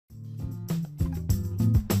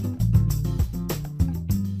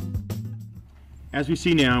As we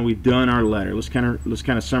see now, we've done our letter. Let's kind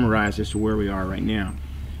of summarize as to where we are right now.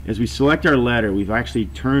 As we select our letter, we've actually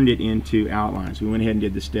turned it into outlines. We went ahead and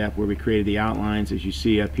did the step where we created the outlines. As you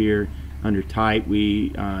see up here under type, we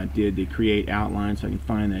did the create outline. So I can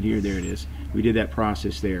find that here. There it is. We did that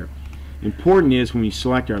process there. Important is when we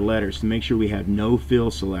select our letters to make sure we have no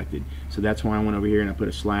fill selected. So that's why I went over here and I put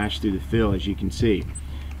a slash through the fill, as you can see.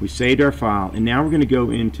 We saved our file, and now we're going to go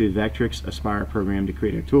into Vetric Aspire program to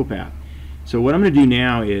create our toolpath. So what I'm going to do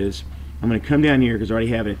now is I'm going to come down here because I already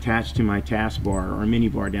have it attached to my taskbar or mini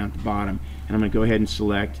bar down at the bottom, and I'm going to go ahead and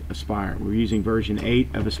select Aspire. We're using version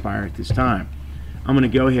 8 of Aspire at this time. I'm going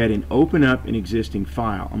to go ahead and open up an existing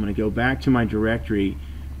file. I'm going to go back to my directory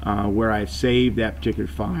where I've saved that particular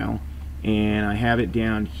file, and I have it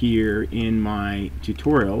down here in my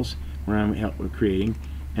tutorials where I'm creating,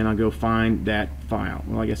 and I'll go find that file.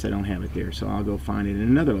 Well, I guess I don't have it there, so I'll go find it in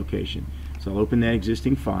another location. So I'll open that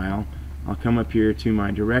existing file. I'll come up here to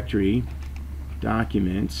my directory,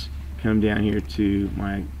 documents, come down here to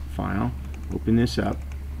my file, open this up,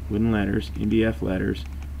 wooden letters, MDF letters,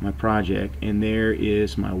 my project, and there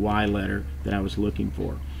is my Y letter that I was looking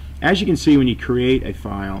for. As you can see, when you create a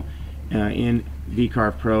file in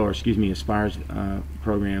VCarve Pro, or excuse me, Aspire's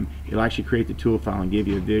program, it'll actually create the tool file and give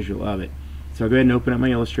you a visual of it. So I'll go ahead and open up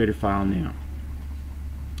my Illustrator file now.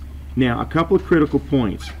 Now, a couple of critical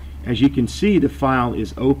points. As you can see, the file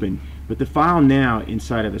is open, but the file now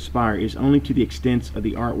inside of Aspire is only to the extent of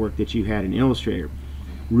the artwork that you had in Illustrator.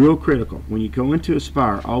 Real critical. When you go into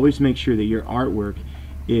Aspire, always make sure that your artwork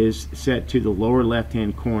is set to the lower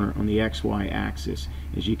left-hand corner on the XY axis,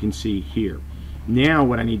 as you can see here. Now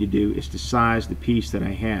what I need to do is to size the piece that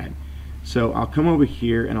I had. So I'll come over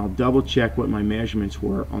here and I'll double check what my measurements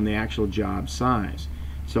were on the actual job size.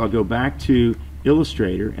 So I'll go back to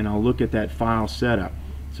Illustrator and I'll look at that file setup.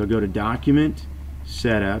 So I'll go to Document,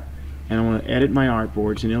 Setup, and I want to edit my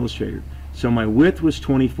artboards in Illustrator. So my width was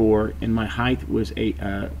 24 and my height was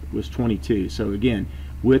 22. So again,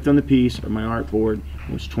 width on the piece of my artboard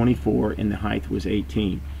was 24 and the height was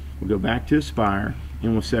 18. We'll go back to Aspire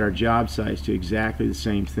and we'll set our job size to exactly the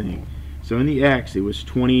same thing. So in the X it was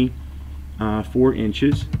 24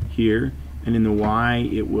 inches here, and in the Y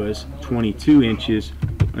it was 22 inches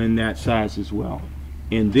in that size as well.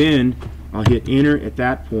 And then I'll hit enter at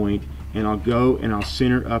that point, and I'll go and I'll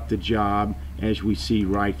center up the job as we see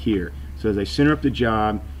right here. So as I center up the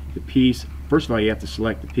job, the piece, first of all you have to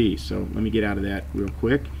select the piece. So let me get out of that real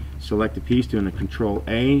quick. Select the piece, doing a Control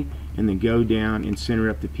A, and then go down and center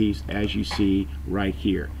up the piece as you see right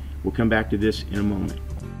here. We'll come back to this in a moment.